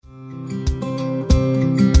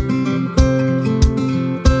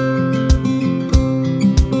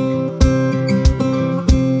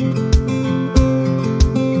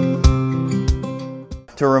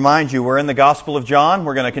remind you, we're in the Gospel of John.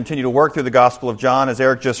 We're going to continue to work through the Gospel of John, as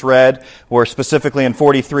Eric just read. We're specifically in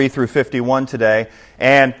 43 through 51 today.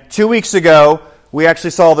 And 2 weeks ago, we actually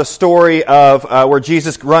saw the story of where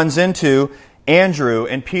Jesus runs into Andrew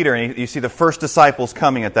and Peter, and you see the first disciples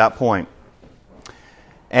coming at that point.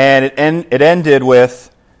 And it ended with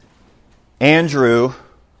Andrew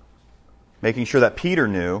making sure that Peter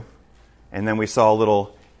knew, and then we saw a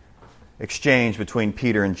little exchange between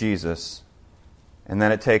Peter and Jesus. And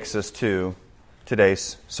then it takes us to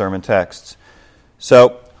today's sermon texts.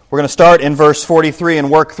 So we're going to start in verse 43 and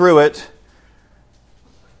work through it.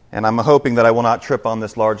 And I'm hoping that I will not trip on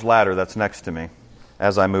this large ladder that's next to me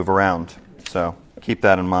as I move around. So keep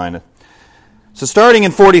that in mind. So starting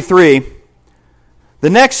in 43, the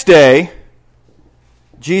next day,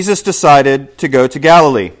 Jesus decided to go to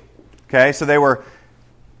Galilee. Okay, so they were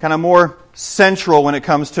kind of more central when it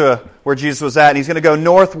comes to where Jesus was at. And he's going to go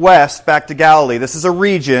northwest back to Galilee. This is a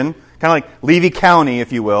region, kind of like Levy County,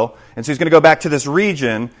 if you will. And so he's going to go back to this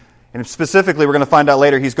region. And specifically, we're going to find out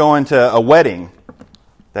later, he's going to a wedding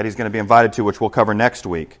that he's going to be invited to, which we'll cover next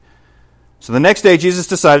week. So the next day, Jesus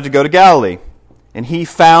decided to go to Galilee. And he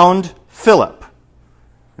found Philip.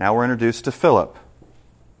 Now we're introduced to Philip.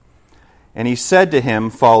 And he said to him,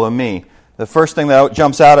 "Follow me." The first thing that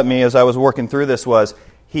jumps out at me as I was working through this was,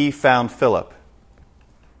 he found Philip.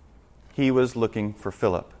 He was looking for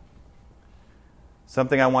Philip.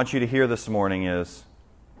 Something I want you to hear this morning is,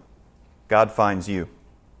 God finds you.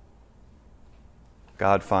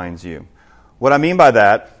 God finds you. What I mean by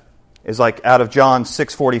that is like out of John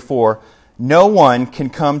 6:44, "No one can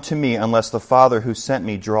come to me unless the Father who sent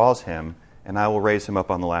me draws him, and I will raise him up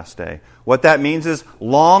on the last day." What that means is,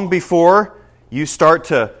 long before you start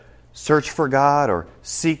to search for God or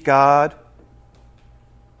seek God,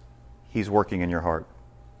 He's working in your heart.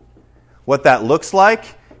 What that looks like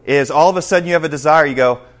is all of a sudden you have a desire. You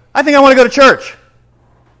go, "I think I want to go to church.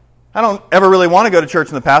 I don't ever really want to go to church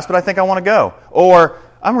in the past, but I think I want to go." Or,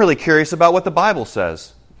 "I'm really curious about what the Bible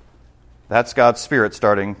says." That's God's Spirit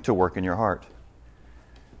starting to work in your heart.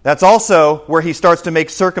 That's also where He starts to make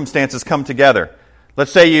circumstances come together.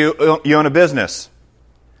 Let's say you own a business.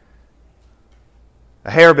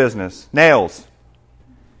 A hair business, nails.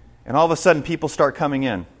 And all of a sudden people start coming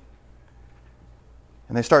in.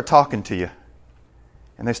 And they start talking to you.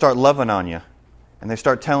 And they start loving on you. And they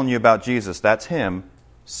start telling you about Jesus. That's Him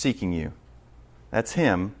seeking you. That's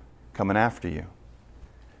Him coming after you.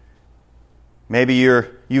 Maybe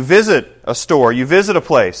you visit a store, you visit a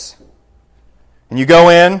place. And you go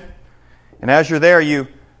in, and as you're there, you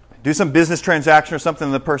do some business transaction or something,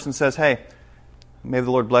 and the person says, "Hey, may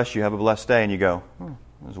the Lord bless you, have a blessed day." And you go, "Oh,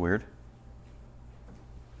 that was weird."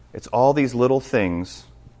 It's all these little things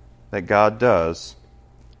that God does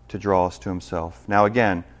to draw us to Himself. Now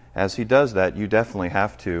again, as He does that, you definitely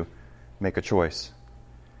have to make a choice.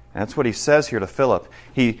 And that's what He says here to Philip.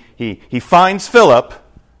 He finds Philip,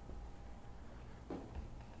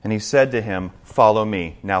 and He said to him, "Follow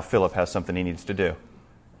me." Now Philip has something he needs to do.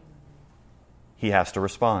 He has to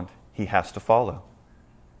respond. He has to follow.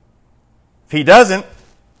 If he doesn't,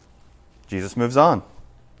 Jesus moves on.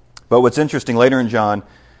 But what's interesting, later in John,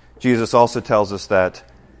 Jesus also tells us that,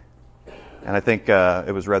 and I think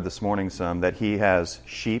it was read this morning some, that He has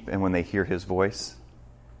sheep, and when they hear His voice,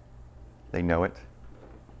 they know it.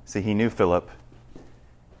 See, He knew Philip.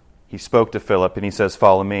 He spoke to Philip, and He says,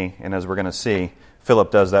 "Follow me." And as we're going to see, Philip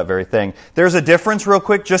does that very thing. There's a difference, real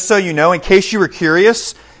quick, just so you know, in case you were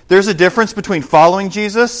curious, there's a difference between following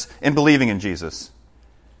Jesus and believing in Jesus.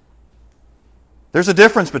 There's a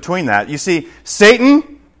difference between that. You see,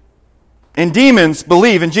 Satan and demons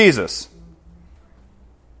believe in Jesus.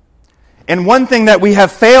 And one thing that we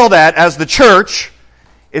have failed at as the church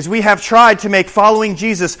is we have tried to make following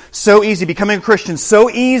Jesus so easy, becoming a Christian so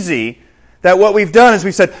easy, that what we've done is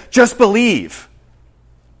we've said, just believe.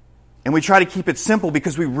 And we try to keep it simple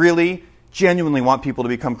because we really genuinely want people to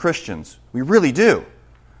become Christians. We really do.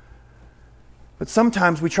 But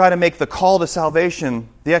sometimes we try to make the call to salvation,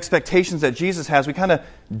 the expectations that Jesus has, we kind of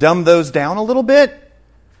dumb those down a little bit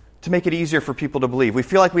to make it easier for people to believe. We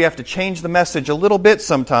feel like we have to change the message a little bit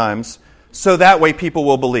sometimes so that way people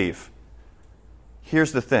will believe.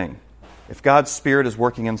 Here's the thing. If God's Spirit is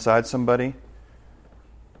working inside somebody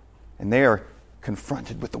and they are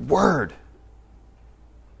confronted with the Word,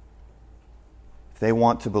 if they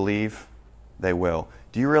want to believe, they will.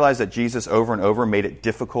 Do you realize that Jesus over and over made it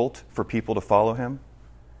difficult for people to follow Him?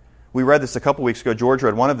 We read this a couple weeks ago. George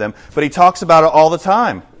read one of them. But He talks about it all the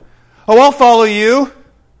time. "Oh, I'll follow you.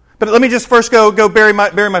 But let me just first go bury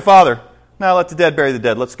my father. Now let the dead bury the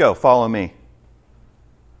dead. Let's go. Follow me."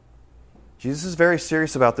 Jesus is very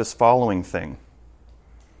serious about this following thing.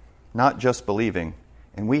 not just believing.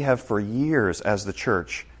 And we have for years as the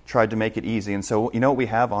church tried to make it easy. And so, you know what we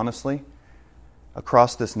have, honestly?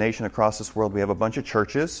 Across this nation, across this world, we have a bunch of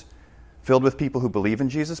churches filled with people who believe in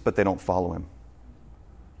Jesus, but they don't follow him.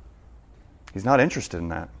 He's not interested in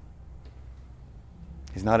that.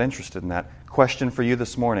 He's not interested in that. Question for you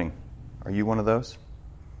this morning. Are you one of those?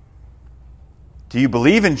 Do you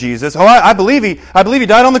believe in Jesus? Oh, I believe he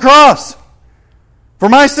died on the cross for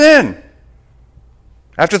my sin.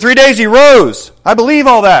 After 3 days he rose. I believe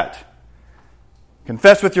all that.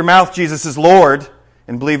 Confess with your mouth Jesus is Lord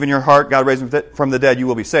and believe in your heart God raised him from the dead, you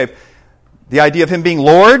will be saved. The idea of him being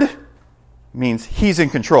Lord means he's in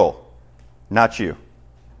control, not you.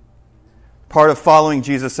 Part of following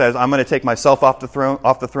Jesus says, I'm going to take myself off the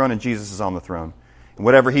throne, and Jesus is on the throne. And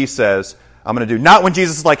whatever he says, I'm going to do. Not when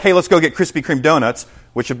Jesus is like, hey, let's go get Krispy Kreme donuts,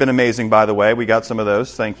 which have been amazing, by the way. We got some of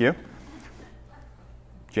those. Thank you.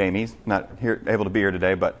 Jamie's not able to be here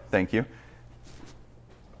today, but thank you.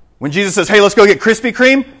 When Jesus says, hey, let's go get Krispy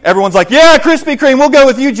Kreme, everyone's like, yeah, Krispy Kreme, we'll go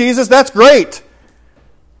with you, Jesus. That's great.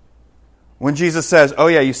 When Jesus says, oh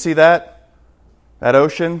yeah, you see that? That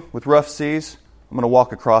ocean with rough seas? I'm going to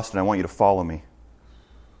walk across it and I want you to follow me.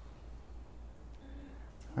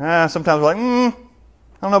 Sometimes we're like, I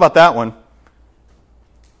don't know about that one.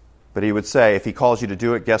 But he would say, if he calls you to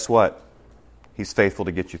do it, guess what? He's faithful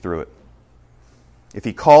to get you through it. If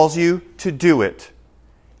he calls you to do it,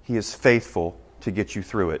 he is faithful to get you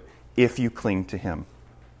through it, if you cling to him.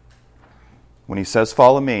 When he says,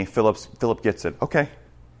 follow me, Philip gets it. Okay.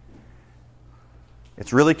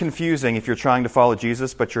 It's really confusing if you're trying to follow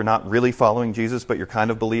Jesus, but you're not really following Jesus, but you're kind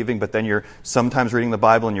of believing, but then you're sometimes reading the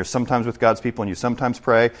Bible, and you're sometimes with God's people, and you sometimes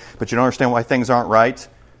pray, but you don't understand why things aren't right,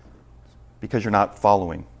 because you're not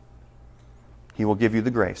following. He will give you the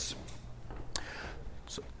grace.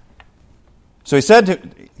 So he said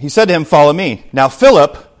to him, follow me. Now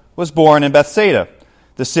Philip was born in Bethsaida,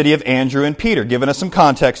 the city of Andrew and Peter. Giving us some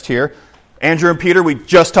context here. Andrew and Peter, we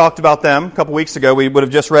just talked about them a couple weeks ago. We would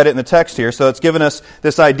have just read it in the text here. So it's given us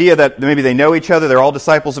this idea that maybe they know each other. They're all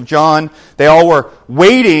disciples of John. They all were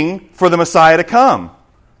waiting for the Messiah to come.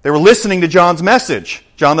 They were listening to John's message,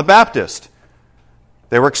 John the Baptist.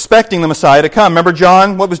 They were expecting the Messiah to come. Remember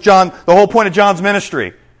John? What was John? The whole point of John's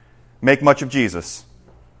ministry. Make much of Jesus.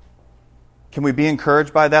 Can we be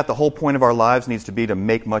encouraged by that? The whole point of our lives needs to be to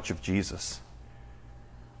make much of Jesus.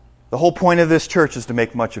 The whole point of this church is to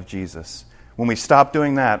make much of Jesus. When we stop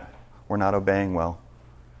doing that, we're not obeying well.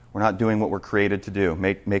 We're not doing what we're created to do,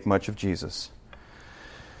 make much of Jesus.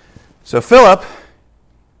 So Philip,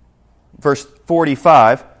 verse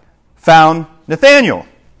 45, found Nathanael.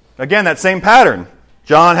 Again, that same pattern.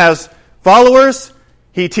 John has followers.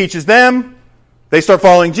 He teaches them. They start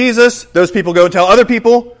following Jesus. Those people go and tell other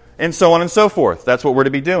people, and so on and so forth. That's what we're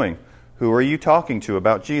to be doing. Who are you talking to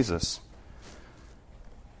about Jesus?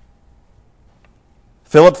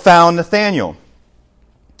 Philip found Nathanael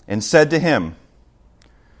and said to him,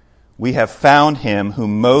 we have found him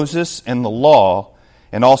whom Moses and the law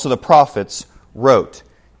and also the prophets wrote,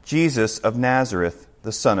 Jesus of Nazareth,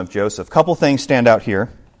 the son of Joseph. A couple things stand out here.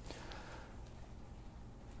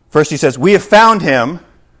 First he says, we have found him.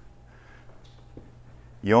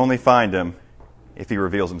 You only find him if he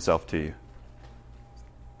reveals himself to you.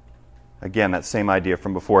 Again, that same idea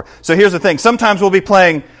from before. So here's the thing. Sometimes we'll be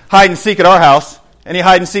playing hide and seek at our house. Any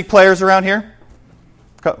hide and seek players around here?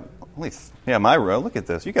 Yeah, my row. Look at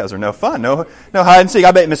this. You guys are no fun. No hide and seek.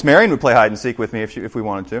 I bet Miss Marion would play hide and seek with me if we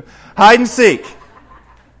wanted to. Hide and seek.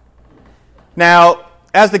 Now,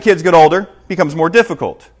 as the kids get older, it becomes more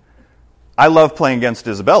difficult. I love playing against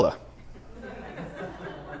Isabella.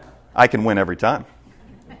 I can win every time.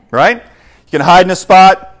 Right? You can hide in a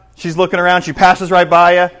spot. She's looking around. She passes right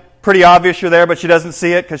by you. Pretty obvious you're there, but she doesn't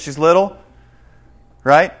see it because she's little.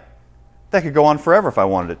 Right? That could go on forever if I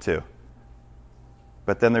wanted it to.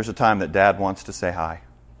 But then there's a time that Dad wants to say hi.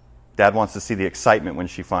 Dad wants to see the excitement when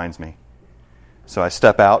she finds me. So I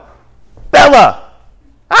step out. Bella!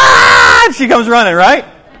 Ah! And she comes running, right?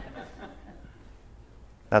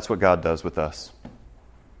 That's what God does with us.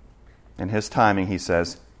 In His timing, He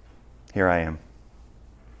says, here I am.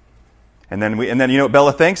 And then you know what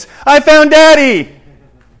Bella thinks? I found Daddy!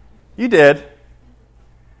 You did.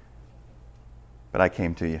 But I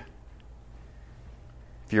came to you.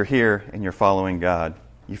 If you're here and you're following God,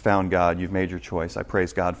 you found God, you've made your choice. I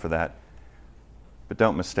praise God for that. But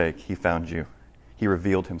don't mistake, He found you. He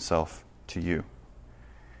revealed Himself to you.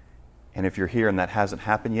 And if you're here and that hasn't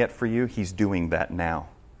happened yet for you, He's doing that now.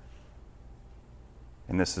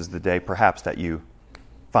 And this is the day, perhaps, that you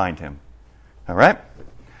find Him. All right?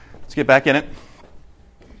 Let's get back in it.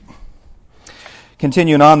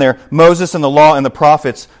 continuing on there, Moses and the law and the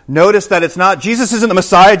prophets. Notice that it's not, Jesus isn't the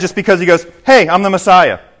Messiah just because he goes, hey, I'm the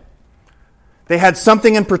Messiah. They had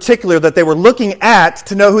something in particular that they were looking at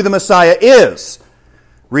to know who the Messiah is.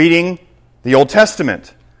 Reading the Old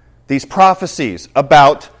Testament, these prophecies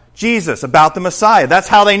about Jesus, about the Messiah. That's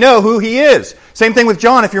how they know who he is. Same thing with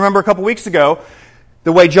John, if you remember a couple weeks ago.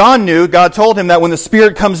 The way John knew, God told him that when the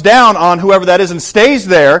Spirit comes down on whoever that is and stays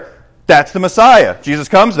there, that's the Messiah. Jesus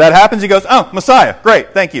comes, that happens, he goes, oh, Messiah,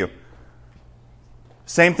 great, thank you.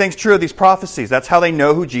 Same thing's true of these prophecies. That's how they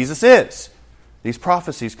know who Jesus is. These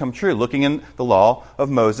prophecies come true, looking in the law of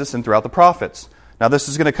Moses and throughout the prophets. Now this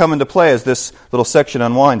is going to come into play as this little section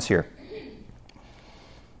unwinds here.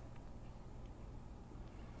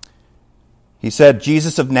 He said,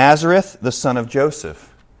 Jesus of Nazareth, the son of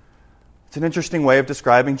Joseph. It's an interesting way of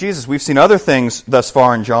describing Jesus. We've seen other things thus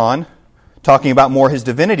far in John, talking about more his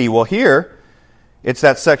divinity. Well, here, it's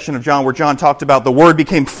that section of John where John talked about the Word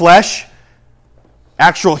became flesh,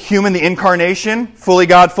 actual human, the incarnation, fully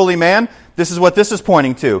God, fully man. This is what this is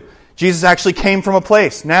pointing to. Jesus actually came from a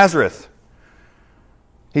place, Nazareth.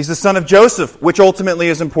 He's the son of Joseph, which ultimately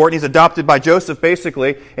is important. He's adopted by Joseph,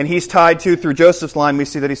 basically, and he's tied to, through Joseph's line, we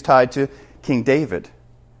see that he's tied to King David.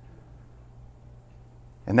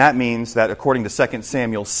 And that means that according to 2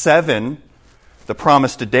 Samuel 7, the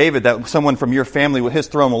promise to David that someone from your family, his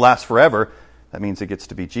throne will last forever, that means it gets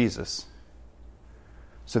to be Jesus.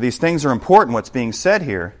 So these things are important, what's being said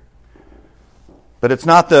here. But it's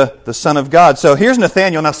not the Son of God. So here's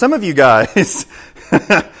Nathanael. Now some of you guys,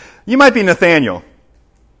 you might be Nathanael.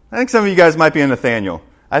 I think some of you guys might be a Nathanael.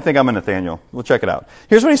 I think I'm a Nathanael. We'll check it out.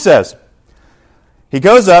 Here's what he says. He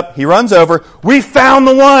goes up, he runs over. We found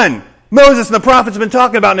the one. Moses and the prophets have been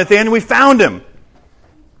talking about Nathanael. We found him.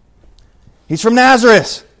 He's from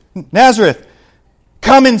Nazareth. Nazareth.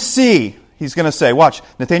 Come and see. He's going to say, watch.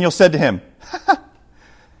 Nathanael said to him,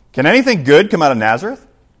 can anything good come out of Nazareth?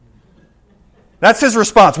 That's his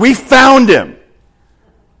response. We found him.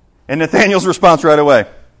 And Nathanael's response right away,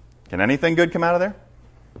 can anything good come out of there?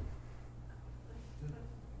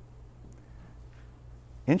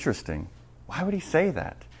 Interesting. Why would he say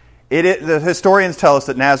that? The historians tell us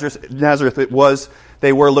that Nazareth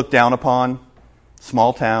they were looked down upon,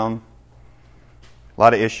 small town, a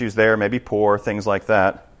lot of issues there, maybe poor, things like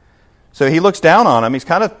that. So he looks down on him. He's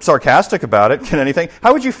kind of sarcastic about it. Can anything?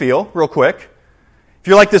 How would you feel, real quick? If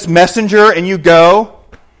you're like this messenger and you go,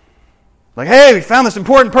 like, hey, we found this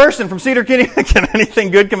important person from Cedar Key. Can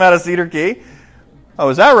anything good come out of Cedar Key? Oh,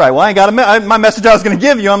 is that right? Well, I ain't got my message I was going to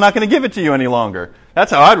give you. I'm not going to give it to you any longer. That's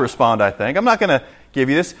how I'd respond, I think. I'm not going to give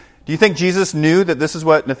you this. Do you think Jesus knew that this is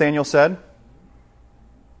what Nathanael said?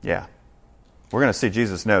 Yeah. We're going to see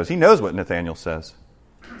Jesus knows. He knows what Nathanael says.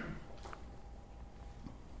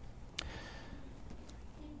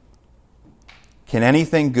 Can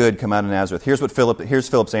anything good come out of Nazareth? Here's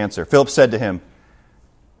Philip's answer. Philip said to him,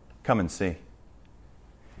 come and see.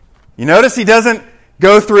 You notice he doesn't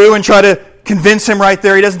go through and try to convince him right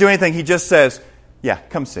there. He doesn't do anything. He just says, yeah,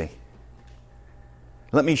 come see.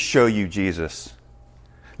 Let me show you Jesus.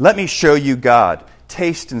 Let me show you God.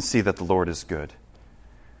 Taste and see that the Lord is good.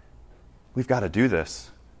 We've got to do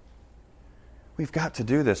this. We've got to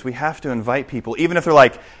do this. We have to invite people, even if they're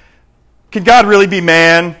like, can God really be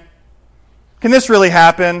man? Can this really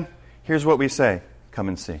happen? Here's what we say. Come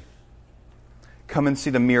and see. Come and see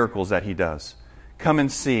the miracles that he does. Come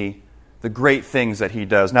and see the great things that he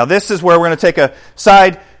does. Now this is where we're going to take a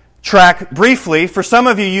side track briefly. For some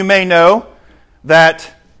of you, you may know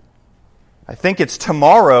that I think it's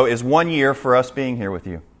tomorrow is 1 year for us being here with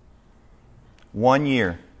you. 1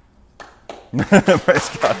 year. Praise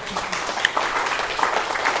God.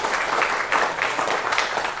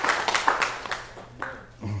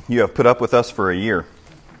 You have put up with us for a year.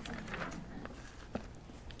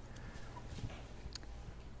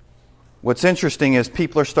 What's interesting is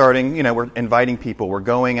people are starting, we're inviting people, we're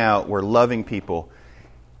going out, we're loving people.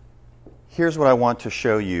 Here's what I want to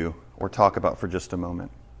show you or talk about for just a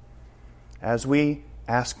moment. As we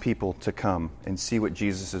ask people to come and see what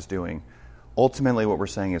Jesus is doing, ultimately what we're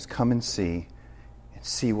saying is come and see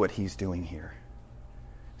what he's doing here.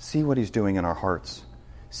 See what he's doing in our hearts.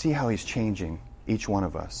 See how he's changing each one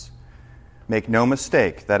of us. Make no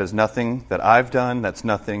mistake, that is nothing that I've done, that's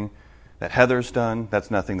nothing that Heather's done,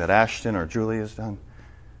 that's nothing that Ashton or Julie has done.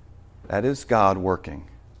 That is God working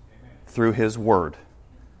through his word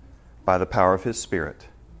by the power of his Spirit.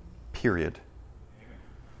 Period.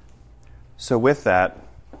 So with that,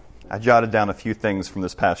 I jotted down a few things from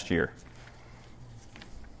this past year.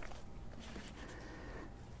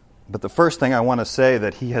 But the first thing I want to say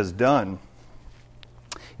that he has done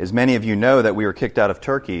is many of you know that we were kicked out of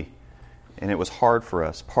Turkey and it was hard for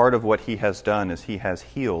us. Part of what He has done is He has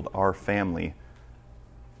healed our family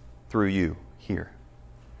through you here.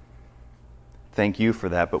 Thank you for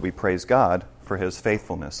that, but we praise God for His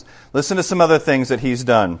faithfulness. Listen to some other things that He's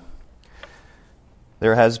done.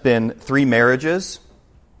 There has been 3 marriages.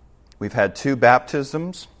 We've had 2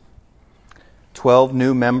 baptisms, 12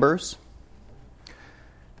 new members.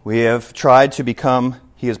 We have tried to become,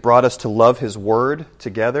 He has brought us to love His Word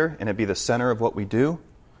together and it be the center of what we do.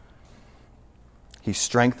 He's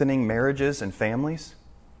strengthening marriages and families.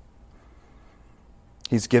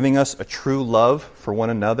 He's giving us a true love for one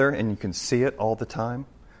another, and you can see it all the time.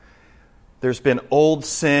 There's been old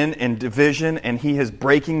sin and division, and He is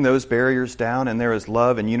breaking those barriers down, and there is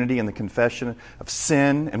love and unity in the confession of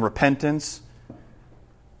sin and repentance.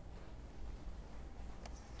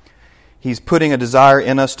 He's putting a desire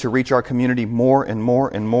in us to reach our community more and more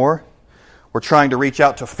and more. We're trying to reach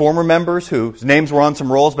out to former members whose names were on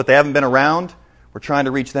some rolls, but they haven't been around. We're trying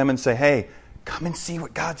to reach them and say, hey, come and see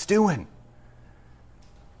what God's doing.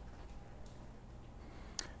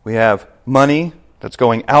 We have money that's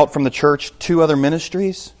going out from the church to other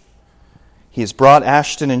ministries. He has brought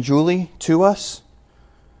Ashton and Julie to us.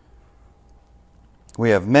 We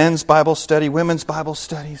have men's Bible study, women's Bible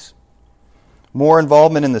studies. More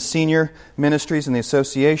involvement in the senior ministries and the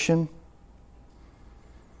association.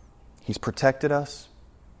 He's protected us.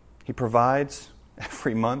 He provides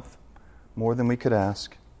every month more than we could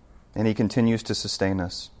ask. And He continues to sustain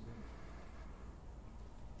us.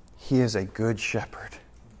 He is a good shepherd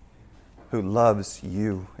who loves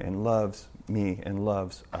you and loves me and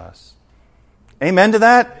loves us. Amen to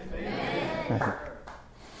that? Amen.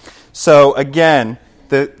 So again,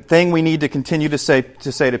 the thing we need to continue to say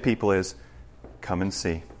to people is, come and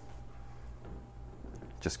see.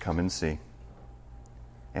 Just come and see.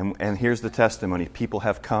 And here's the testimony. People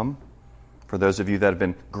have come. For those of you that have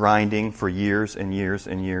been grinding for years and years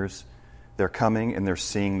and years, they're coming and they're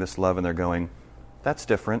seeing this love and they're going, that's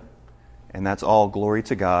different. And that's all glory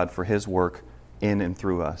to God for His work in and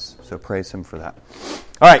through us. So praise Him for that.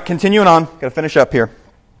 All right, continuing on. Got to finish up here.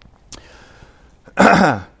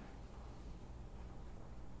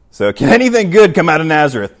 So can anything good come out of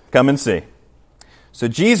Nazareth? Come and see. So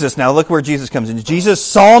Jesus, now look where Jesus comes in. Jesus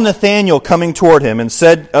saw Nathanael coming toward Him and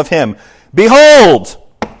said of him, behold,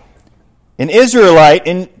 an Israelite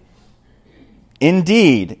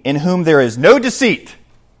indeed, in whom there is no deceit.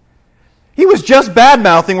 He was just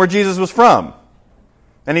bad-mouthing where Jesus was from.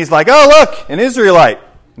 And He's like, oh, look, an Israelite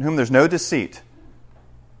in whom there's no deceit.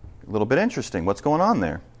 A little bit interesting. What's going on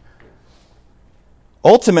there?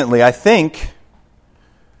 Ultimately, I think,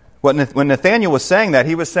 when Nathanael was saying that,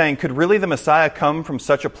 he was saying, could really the Messiah come from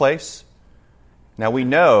such a place? Now we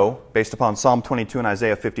know, based upon Psalm 22 and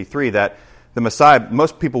Isaiah 53, that the Messiah,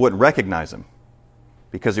 most people wouldn't recognize Him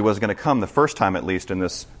because He wasn't going to come the first time, at least, in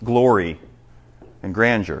this glory and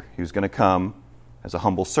grandeur. He was going to come as a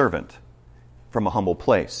humble servant from a humble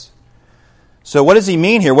place. So what does He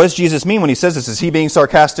mean here? What does Jesus mean when He says this? Is He being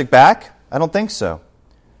sarcastic back? I don't think so.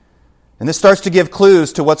 And this starts to give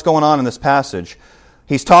clues to what's going on in this passage.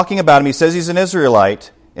 He's talking about Him. He says He's an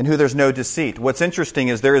Israelite in who there's no deceit. What's interesting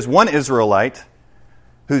is there is one Israelite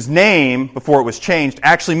whose name, before it was changed,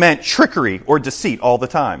 actually meant trickery or deceit all the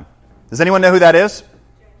time. Does anyone know who that is?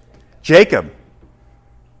 Jacob.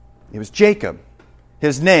 It was Jacob.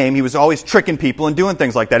 His name, he was always tricking people and doing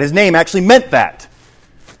things like that. His name actually meant that.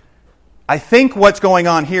 I think what's going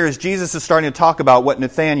on here is Jesus is starting to talk about what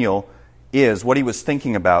Nathanael is, what he was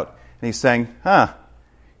thinking about. And He's saying,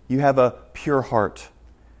 you have a pure heart.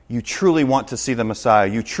 You truly want to see the Messiah.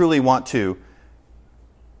 You truly want to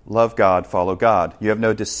love God, follow God. You have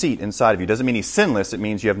no deceit inside of you. Doesn't mean He's sinless. It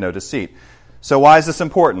means you have no deceit. So why is this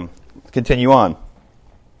important? Continue on.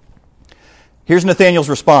 Here's Nathanael's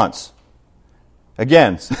response.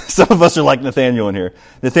 Again, some of us are like Nathanael in here.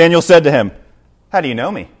 Nathanael said to him, how do you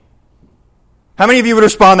know me? How many of you would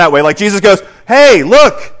respond that way? Like Jesus goes, hey,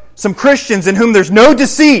 look, some Christians in whom there's no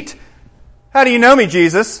deceit. How do you know me,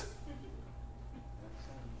 Jesus?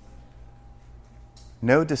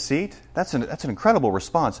 No deceit? That's an incredible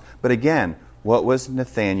response. But again, what was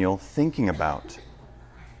Nathanael thinking about?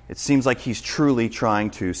 It seems like he's truly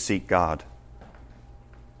trying to seek God.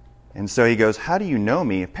 And so he goes, how do you know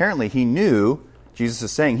me? Apparently he knew, Jesus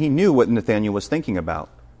is saying, he knew what Nathanael was thinking about.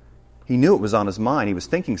 He knew it was on his mind. He was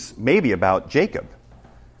thinking maybe about Jacob.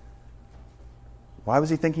 Why was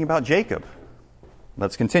he thinking about Jacob?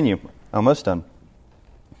 Let's continue. Almost done.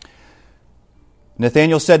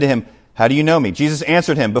 Nathanael said to him, how do you know me? Jesus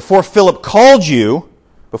answered him, before Philip called you,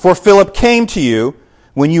 before Philip came to you,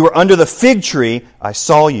 when you were under the fig tree, I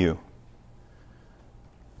saw you.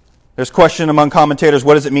 There's question among commentators,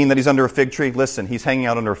 what does it mean that he's under a fig tree? Listen, he's hanging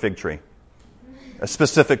out under a fig tree. A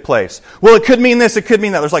specific place. Well, it could mean this, it could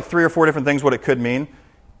mean that. There's like 3 or 4 different things what it could mean.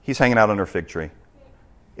 He's hanging out under a fig tree.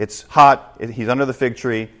 It's hot. He's under the fig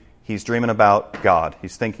tree. He's dreaming about God.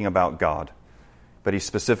 He's thinking about God. But he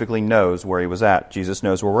specifically knows where he was at. Jesus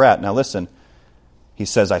knows where we're at. Now listen, he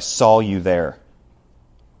says, I saw you there.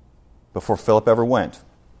 Before Philip ever went.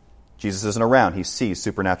 Jesus isn't around. He sees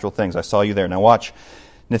supernatural things. I saw you there. Now watch.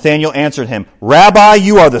 Nathanael answered him, Rabbi,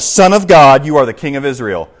 you are the Son of God. You are the King of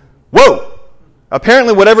Israel. Whoa!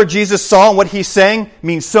 Apparently whatever Jesus saw and what he's saying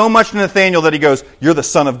means so much to Nathanael that he goes, you're the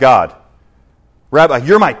Son of God. Rabbi,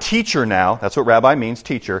 you're my teacher now. That's what rabbi means,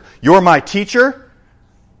 teacher. You're my teacher?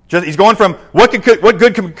 He's going from what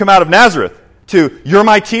good can come out of Nazareth to you're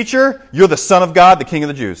my teacher, you're the Son of God, the King of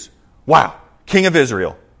the Jews. Wow. King of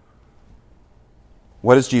Israel.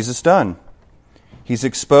 What has Jesus done? He's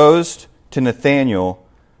exposed to Nathanael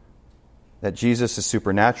that Jesus is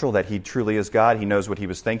supernatural, that he truly is God. He knows what he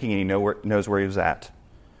was thinking, and he knows where he was at.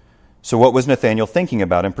 So what was Nathanael thinking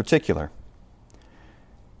about in particular?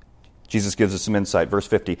 Jesus gives us some insight. Verse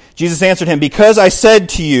 50. Jesus answered him, because I said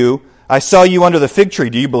to you, I saw you under the fig tree.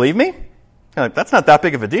 Do you believe me? That's not that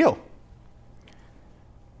big of a deal.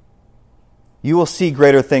 You will see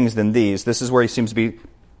greater things than these. This is where he seems to be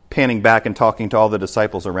panning back and talking to all the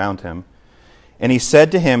disciples around him. And he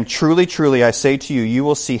said to him, truly, truly, I say to you, you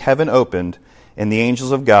will see heaven opened and the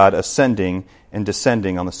angels of God ascending and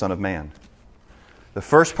descending on the Son of Man. The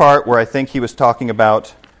first part where I think he was talking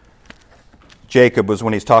about Jacob was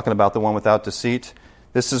when he's talking about the one without deceit.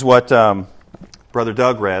 This is what Brother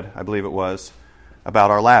Doug read, I believe it was, about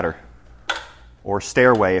our ladder, or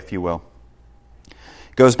stairway, if you will.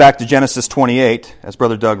 It goes back to Genesis 28, as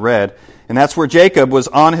Brother Doug read, and that's where Jacob was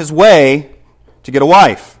on his way to get a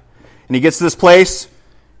wife. And he gets to this place,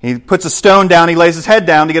 he puts a stone down, he lays his head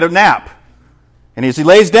down to get a nap. And as he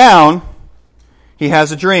lays down, he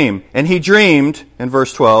has a dream. And he dreamed, in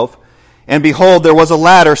verse 12, and behold, there was a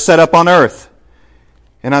ladder set up on earth,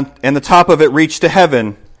 and the top of it reached to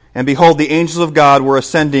heaven, and behold, the angels of God were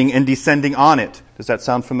ascending and descending on it. Does that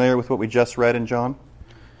sound familiar with what we just read in John?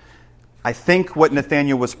 I think what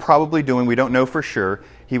Nathanael was probably doing, we don't know for sure,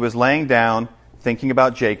 he was laying down, thinking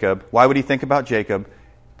about Jacob. Why would he think about Jacob?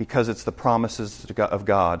 Because it's the promises of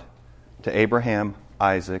God to Abraham,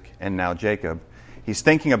 Isaac, and now Jacob. He's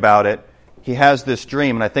thinking about it. He has this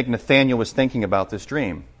dream, and I think Nathanael was thinking about this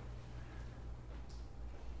dream.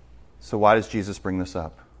 So why does Jesus bring this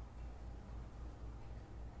up?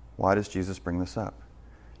 Why does Jesus bring this up?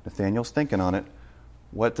 Nathanael's thinking on it.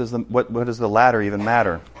 What does the ladder even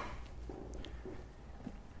matter?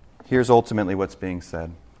 Here's ultimately what's being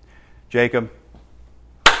said. Jacob,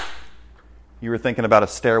 you were thinking about a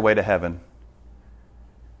stairway to heaven.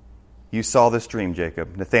 You saw this dream,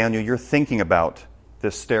 Jacob. Nathanael, you're thinking about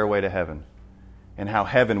this stairway to heaven and how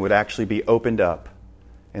heaven would actually be opened up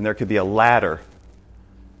and there could be a ladder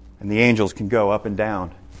and the angels can go up and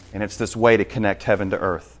down, and it's this way to connect heaven to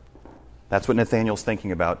earth. That's what Nathanael's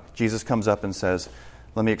thinking about. Jesus comes up and says,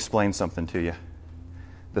 let me explain something to you.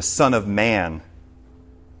 The Son of Man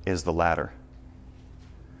is the ladder.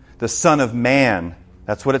 The Son of Man,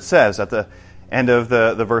 that's what it says at the end of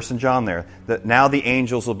the verse in John there, that now the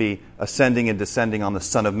angels will be ascending and descending on the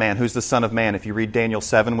Son of Man. Who's the Son of Man? If you read Daniel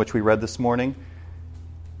 7, which we read this morning,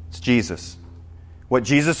 it's Jesus. What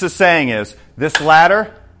Jesus is saying is, this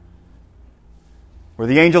ladder, where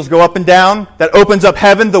the angels go up and down, that opens up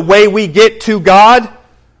heaven, the way we get to God,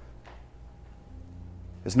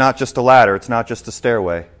 is not just a ladder, it's not just a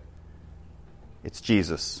stairway. It's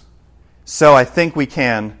Jesus. So I think we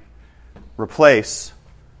can replace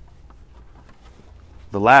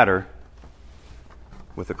the ladder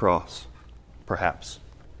with the cross, perhaps.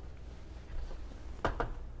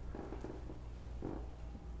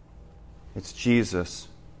 It's Jesus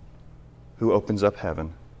who opens up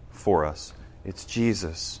heaven for us. It's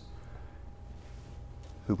Jesus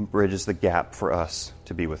who bridges the gap for us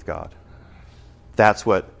to be with God. That's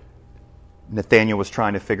what Nathanael was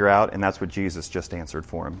trying to figure out, and that's what Jesus just answered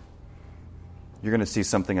for him. You're going to see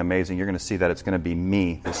something amazing. You're going to see that it's going to be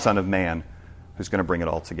me, the Son of Man, who's going to bring it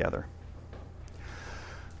all together.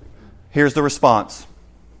 Here's the response.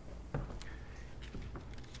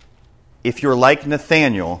 If you're like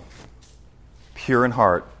Nathanael, pure in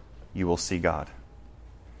heart, you will see God.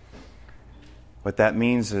 What that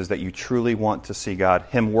means is that you truly want to see God,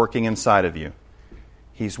 Him working inside of you.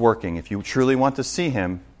 He's working. If you truly want to see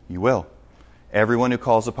Him, you will. Everyone who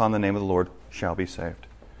calls upon the name of the Lord shall be saved.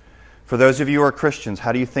 For those of you who are Christians,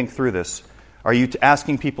 how do you think through this? Are you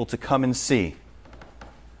asking people to come and see?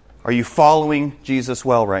 Are you following Jesus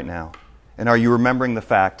well right now? And are you remembering the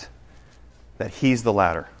fact that He's the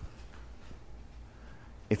ladder.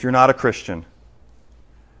 If you're not a Christian,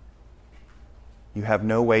 you have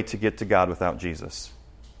no way to get to God without Jesus.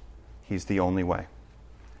 He's the only way.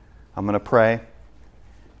 I'm going to pray, and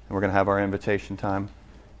we're going to have our invitation time.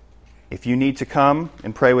 If you need to come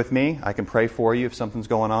and pray with me, I can pray for you. If something's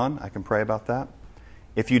going on, I can pray about that.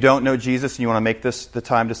 If you don't know Jesus and you want to make this the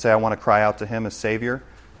time to say, I want to cry out to Him as Savior,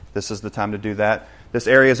 this is the time to do that. This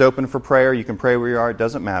area is open for prayer. You can pray where you are. It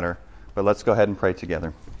doesn't matter. But let's go ahead and pray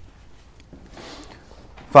together.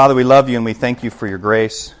 Father, we love you and we thank you for your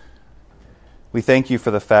grace. We thank you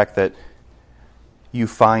for the fact that you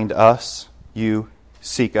find us, you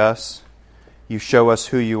seek us, you show us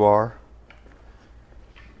who you are.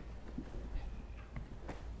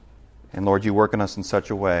 And Lord, you work in us in such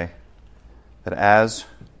a way that as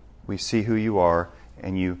we see who you are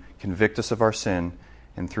and you convict us of our sin,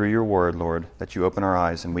 and through your word, Lord, that you open our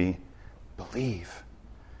eyes and we believe.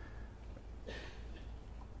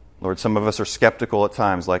 Lord, some of us are skeptical at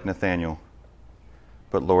times like Nathanael.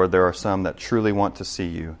 But Lord, there are some that truly want to see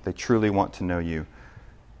you. They truly want to know you.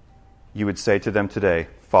 You would say to them today,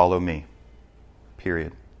 follow me.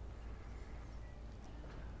 Period.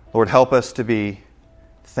 Lord, help us to be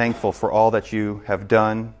thankful for all that you have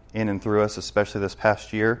done in and through us, especially this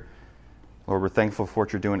past year. Lord, we're thankful for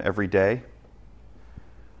what you're doing every day.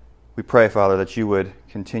 We pray, Father, that you would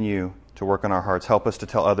continue to work on our hearts. Help us to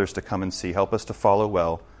tell others to come and see. Help us to follow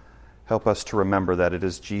well. Help us to remember that it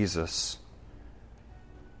is Jesus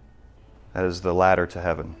that is the ladder to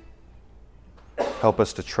heaven. Help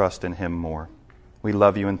us to trust in Him more. We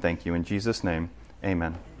love you and thank you. In Jesus' name,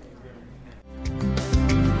 amen.